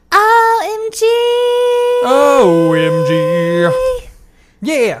OMG.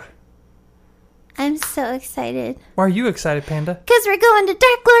 Yeah. I'm so excited. Why are you excited, Panda? Because we're going to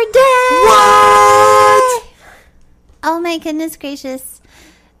Dark Lord Day! What? Oh my goodness gracious.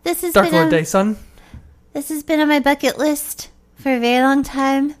 Dark Lord Day, son. This has been on my bucket list for a very long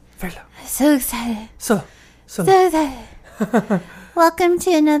time. I'm so excited. So excited. Welcome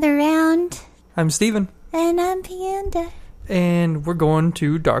to another round. I'm Steven. And I'm Panda. And we're going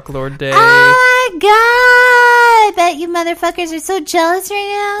to Dark Lord Day. Oh my god! I bet you motherfuckers are so jealous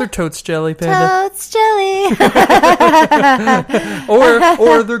right now. They're totes jelly, Panda. Totes jelly.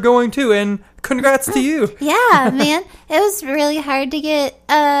 or they're going to, and congrats to you. Yeah, man. It was really hard to get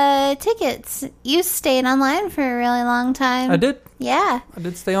tickets. You stayed online for a really long time. I did. Yeah. I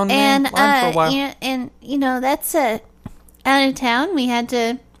did stay online for a while. That's out of town. We had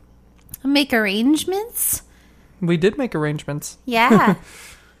to make arrangements. We did make arrangements. Yeah.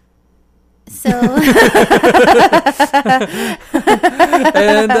 So. And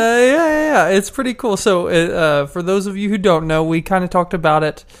yeah, it's pretty cool. So for those of you who don't know, we kind of talked about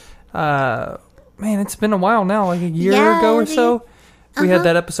it. Man, it's been a while now, like a year ago or so. We had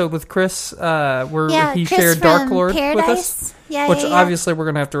that episode with Chris where he Chris shared Dark Lord Paradise with us. Which obviously we're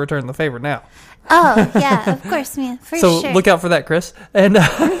going to have to return the favor now. Oh, yeah, of course, man. For sure. So look out for that, Chris. And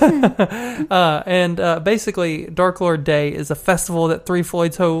basically, Dark Lord Day is a festival that Three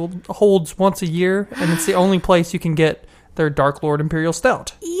Floyds holds once a year, and it's the only place you can get their Dark Lord Imperial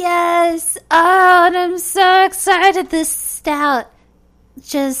Stout. Yes. Oh, and I'm so excited. This stout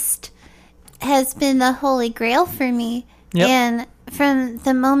just has been the holy grail for me. Yep. And from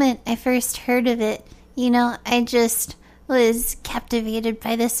the moment I first heard of it, I just was captivated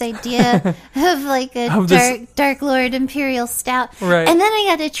by this idea of like a Dark Lord Imperial Stout. Right. And then I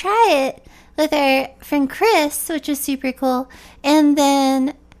got to try it with our friend Chris, which was super cool. And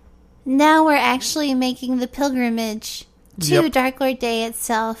then now we're actually making the pilgrimage to Dark Lord Day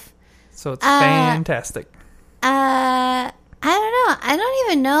itself. So it's fantastic. I don't know. I don't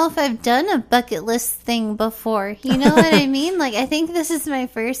even know if I've done a bucket list thing before. You know what I mean? Like, I think this is my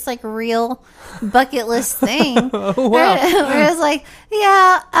first, real bucket list thing. Oh, wow. Where I was like,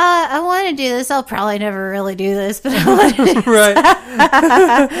 I want to do this. I'll probably never really do this, but I want to do this. Right.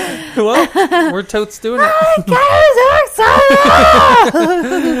 Well, we're totes doing it. Oh, God, I'm so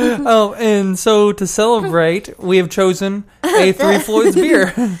excited! Oh, and so to celebrate, we have chosen a Three Floyds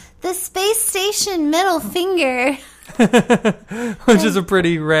beer. The Space Station Middle Finger. Which is a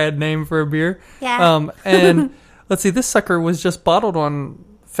pretty rad name for a beer. Yeah. And let's see, this sucker was just bottled on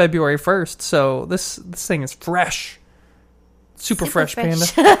February 1st, so this thing is fresh. Super fresh, Panda.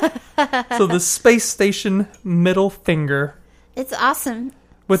 So the Space Station Middle Finger. It's awesome.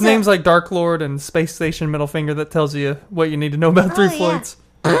 With names like Dark Lord and Space Station Middle Finger, that tells you what you need to know about Three Floyds.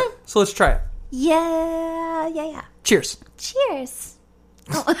 Yeah. So let's try it. Yeah. Cheers. Cheers.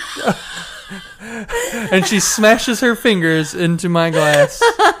 And she smashes her fingers into my glass.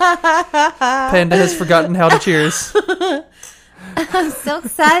 Panda has forgotten how to cheers. I'm so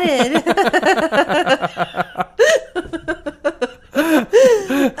excited.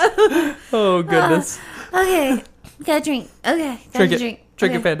 Oh, goodness. Okay. Gotta drink. Okay. Gotta drink.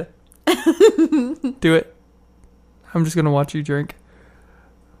 Drink it, Panda. Do it. I'm just going to watch you drink.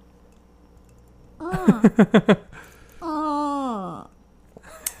 Oh.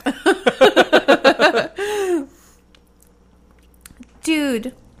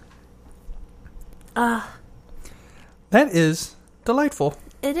 Dude. That is delightful.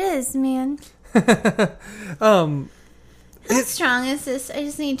 It is, man. How strong is this? I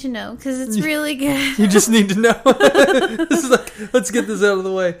just need to know because it's really good. You just need to know. This is let's get this out of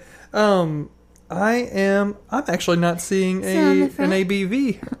the way. I'm actually not seeing an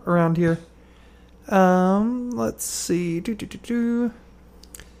ABV around here. Let's see.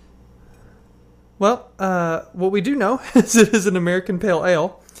 Well, what we do know is it is an American Pale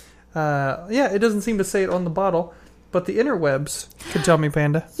Ale. It doesn't seem to say it on the bottle, but the interwebs could tell me,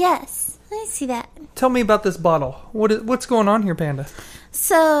 Panda. Yes, I see that. Tell me about this bottle. What's going on here, Panda?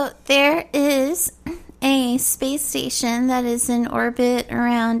 So there is a space station that is in orbit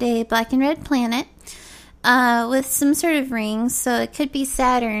around a black and red planet with some sort of rings. So it could be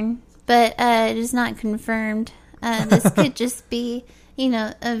Saturn, but it is not confirmed. This could just be,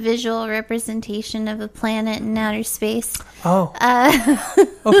 a visual representation of a planet in outer space. Oh.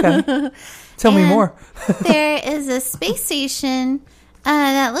 Okay. Tell me more. There is a space station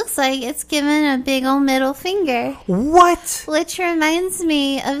that looks like it's given a big old middle finger. What? Which reminds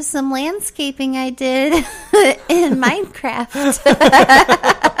me of some landscaping I did in Minecraft.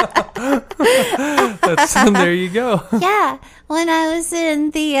 There you go. Yeah. When I was in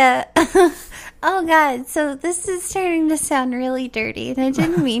the Oh God! So this is starting to sound really dirty, and I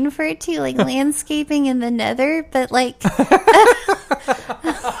didn't mean for it to, like landscaping in the nether, but like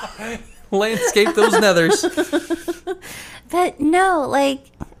landscape those nethers. But no, like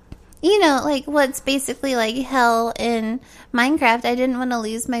like what's basically like hell in Minecraft. I didn't want to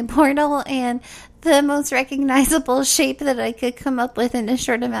lose my portal, and the most recognizable shape that I could come up with in a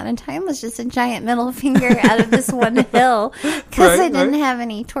short amount of time was just a giant middle finger out of this one hill, because I didn't have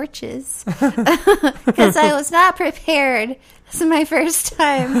any torches. Because I was not prepared. This is my first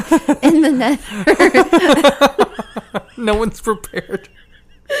time in the nether. No one's prepared.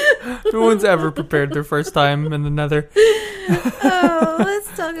 No one's ever prepared their first time in the nether. Oh,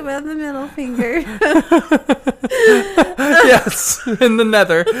 let's talk about the middle finger. Yes, in the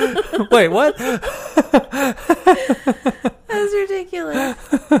nether. Wait, what? That's ridiculous.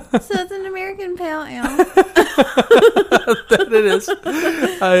 So it's an American Pale Ale. That it is.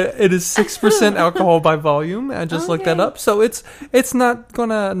 It is 6% alcohol by volume. I just looked that up. So it's not going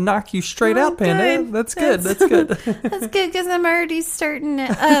to knock you straight out, Panda. Good. That's good. That's good. That's good, because I'm already starting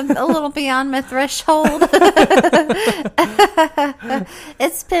a little beyond my threshold.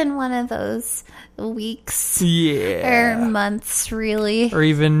 It's been one of those weeks. Yeah. Or months, really. Or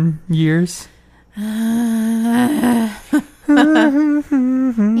even years. You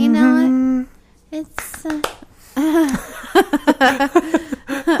know what? It's... I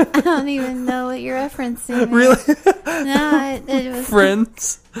don't even know what you're referencing. Really? No, it was...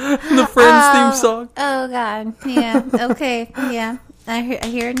 Friends. The Friends theme song. Oh, God. Yeah. Okay. Yeah. I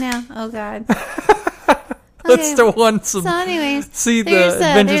hear it now. Oh, God. That's the one. So anyways, see the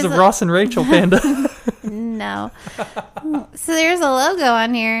Adventures of Ross and Rachel, Panda. No. So there's a logo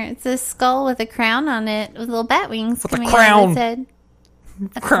on here. It's a skull with a crown on it with little bat wings coming out of its head.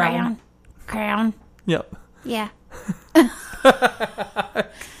 A crown. Yep. Yeah.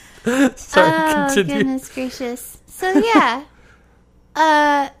 Sorry, continue. Goodness gracious. So yeah.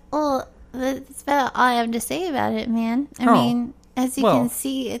 Well, that's about all I have to say about it, man. I mean, as you can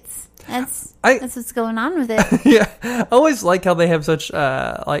see, that's what's going on with it. Yeah, I always like how they have such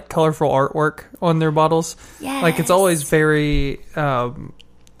like colorful artwork on their bottles. Yeah, like it's always very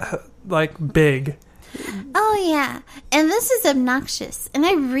like big. Oh yeah, and this is obnoxious, and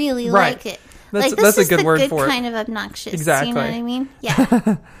I really like it. That's, like this that's is a good the word good for kind it. of obnoxious. Exactly. You know what I mean?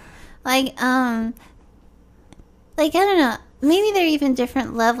 Yeah. Like I don't know. Maybe there are even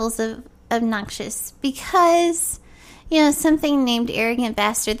different levels of obnoxious, because something named Arrogant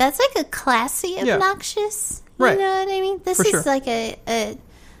Bastard, that's like a classy obnoxious. Right. You know what I mean? This is like a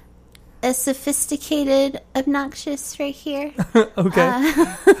sophisticated obnoxious right here. Okay.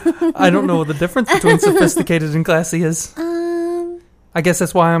 I don't know what the difference between sophisticated and classy is. I guess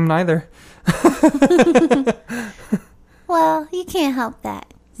that's why I'm neither. Well, you can't help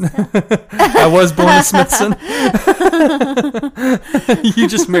that. So. I was born a Smithson. You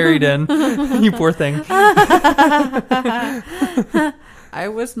just married in. You poor thing. I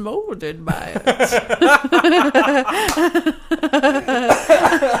was molded by it.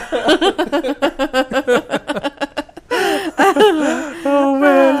 Oh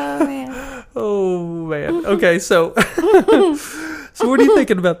man. Oh man. Okay, so so what are you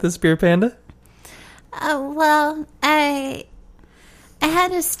thinking about this beer, Panda? Well, I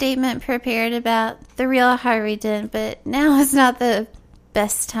had a statement prepared about the real Harvey Dent, but now is not the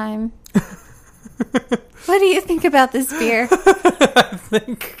best time. What do you think about this beer? I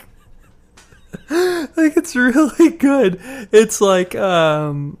think it's really good. It's like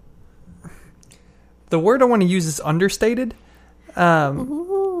the word I want to use is understated.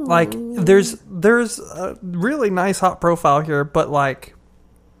 Like there's a really nice hop profile here, but like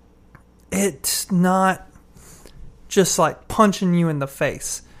it's not just like punching you in the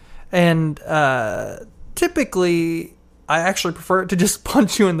face. And typically I actually prefer it to just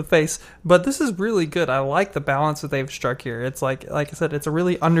punch you in the face, but this is really good. I like the balance that they've struck here. It's like I said, it's a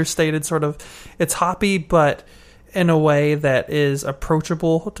really understated sort of, it's hoppy, but in a way that is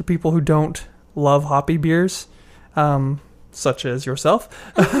approachable to people who don't love hoppy beers, such as yourself.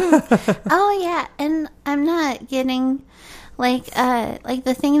 Oh yeah, and I'm not getting like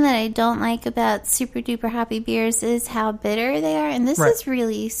the thing that I don't like about super duper hoppy beers is how bitter they are, and this is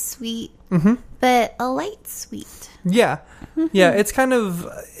really sweet, but a light sweet. Yeah. Yeah, it's kind of,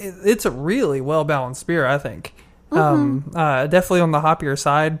 it's a really well-balanced beer, I think. Definitely on the hoppier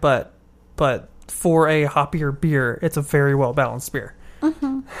side, but for a hoppier beer, it's a very well-balanced beer.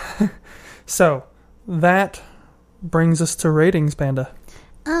 So, that brings us to ratings, Panda.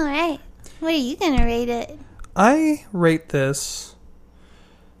 All right. What are you going to rate it? I rate this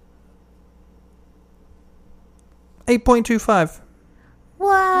 8.25. What?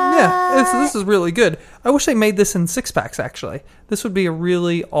 Yeah, this is really good. I wish they made this in 6-packs, actually. This would be a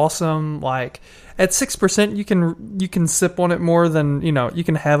really awesome, like, at 6%, you can sip on it more than, you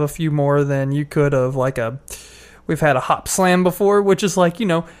can have a few more than you could of, like, we've had a hop slam before, which is like,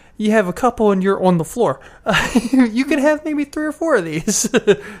 you have a couple and you're on the floor. You could have maybe 3 or 4 of these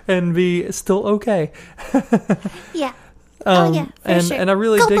and be still okay. Yeah. For sure. And I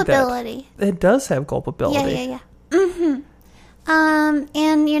really dig that. Culpability. It does have culpability. Yeah. Mm-hmm.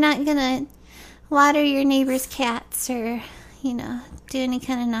 And you're not gonna water your neighbor's cats or, do any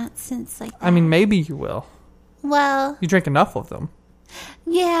kind of nonsense like that. I mean, maybe you will. Well, you drink enough of them.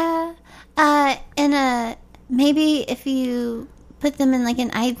 Yeah. And maybe if you put them in like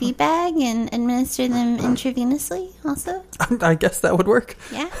an IV bag and administer them intravenously also. I guess that would work.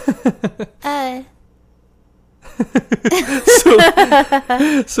 Yeah.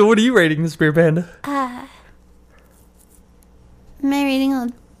 So what are you rating this beer, Panda? My rating will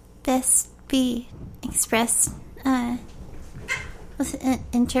best be expressed with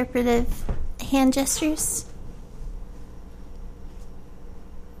interpretive hand gestures.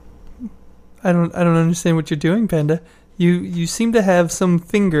 I don't understand what you're doing, Panda. You seem to have some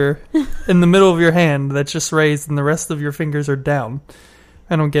finger in the middle of your hand that's just raised and the rest of your fingers are down.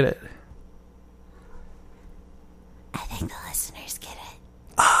 I don't get it. I think the listeners get it.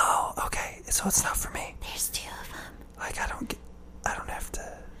 Oh, okay. So it's not for me. There's 2 of them. Like, I don't have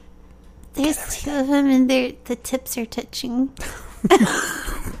to. There's 2 of them and the tips are touching.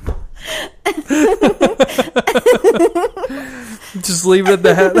 Just leave it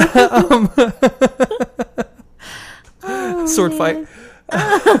at that. Sword fight.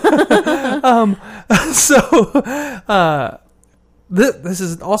 This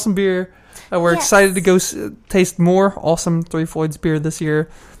is an awesome beer. We're excited to go taste more awesome 3 Floyds beer this year.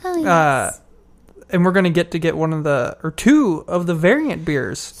 Oh, yes. And we're going to get one of or 2 of the variant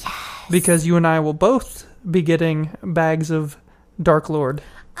beers. Yes. Because you and I will both be getting bags of Dark Lord.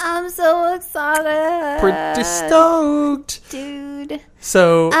 I'm so excited. Pretty stoked. Dude.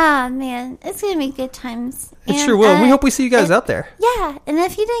 So. Man, it's going to be good times. It sure will. We hope we see you guys out there. Yeah, and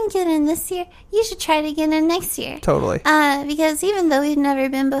if you didn't get in this year, you should try to get in next year. Totally. Because even though we've never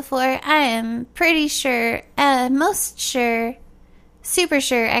been before, I am pretty sure, most sure, super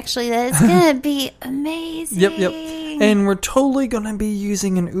sure actually, that it's going to be amazing. Yep. And we're totally going to be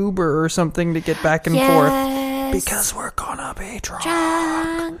using an Uber or something to get back and forth. Because we're going to be drunk.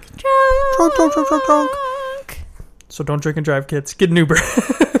 Drunk. So don't drink and drive, kids. Get an Uber.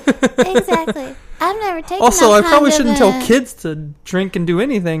 Exactly. I've never taken. Also, I probably shouldn't tell kids to drink and do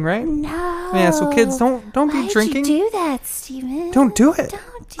anything, right? No. Yeah. So kids, don't be drinking. Why'd you do that, Steven? Don't do it.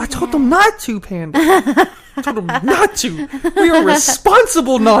 I told them not to, Panda. I told them not to. We are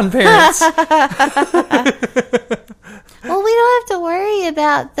responsible non-parents. Well, we don't have to worry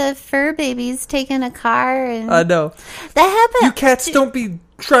about the fur babies taking a car. And I know. That happened. You cats don't be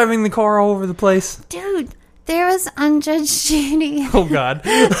driving the car all over the place. Dude, there was Unjudged Judy. Oh, God.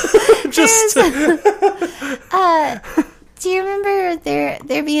 Do you remember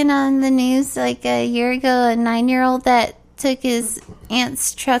there being on the news like a year ago, a 9-year-old that took his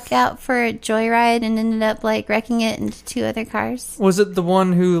aunt's truck out for a joyride and ended up like wrecking it into 2 other cars? Was it the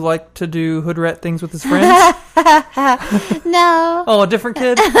one who liked to do hood rat things with his friends? No. Oh, a different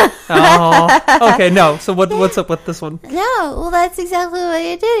kid? Oh, okay, no. So what's up with this one? No, well, that's exactly what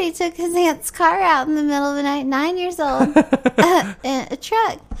he did. He took his aunt's car out in the middle of the night, 9 years old, in a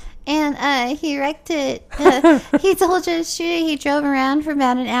truck. And he wrecked it. He told Judge Judy he drove around for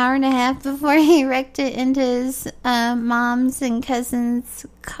about an hour and a half before he wrecked it into his mom's and cousin's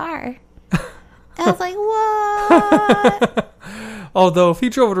car. I was like, what? Although, if he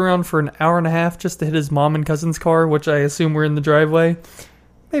drove it around for an hour and a half just to hit his mom and cousin's car, which I assume were in the driveway,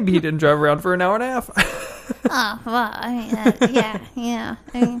 maybe he didn't drive around for an hour and a half. Oh, well, I mean, yeah.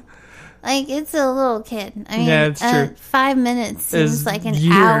 I mean, like, it's a little kid. I mean, yeah, it's true. 5 minutes seems like an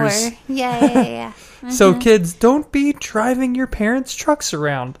years. hour. Yeah. Mm-hmm. So, kids, don't be driving your parents' trucks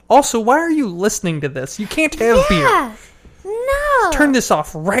around. Also, why are you listening to this? You can't have beer. No. Turn this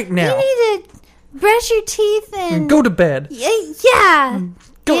off right now. You need to brush your teeth and go to bed. Yeah.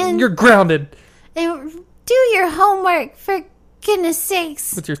 You're grounded. And do your homework, for goodness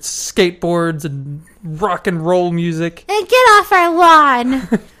sakes. With your skateboards and rock and roll music. And get off our lawn.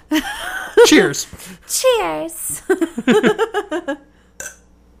 Cheers. Cheers.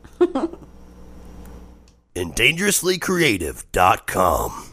 And dangerouslycreative.com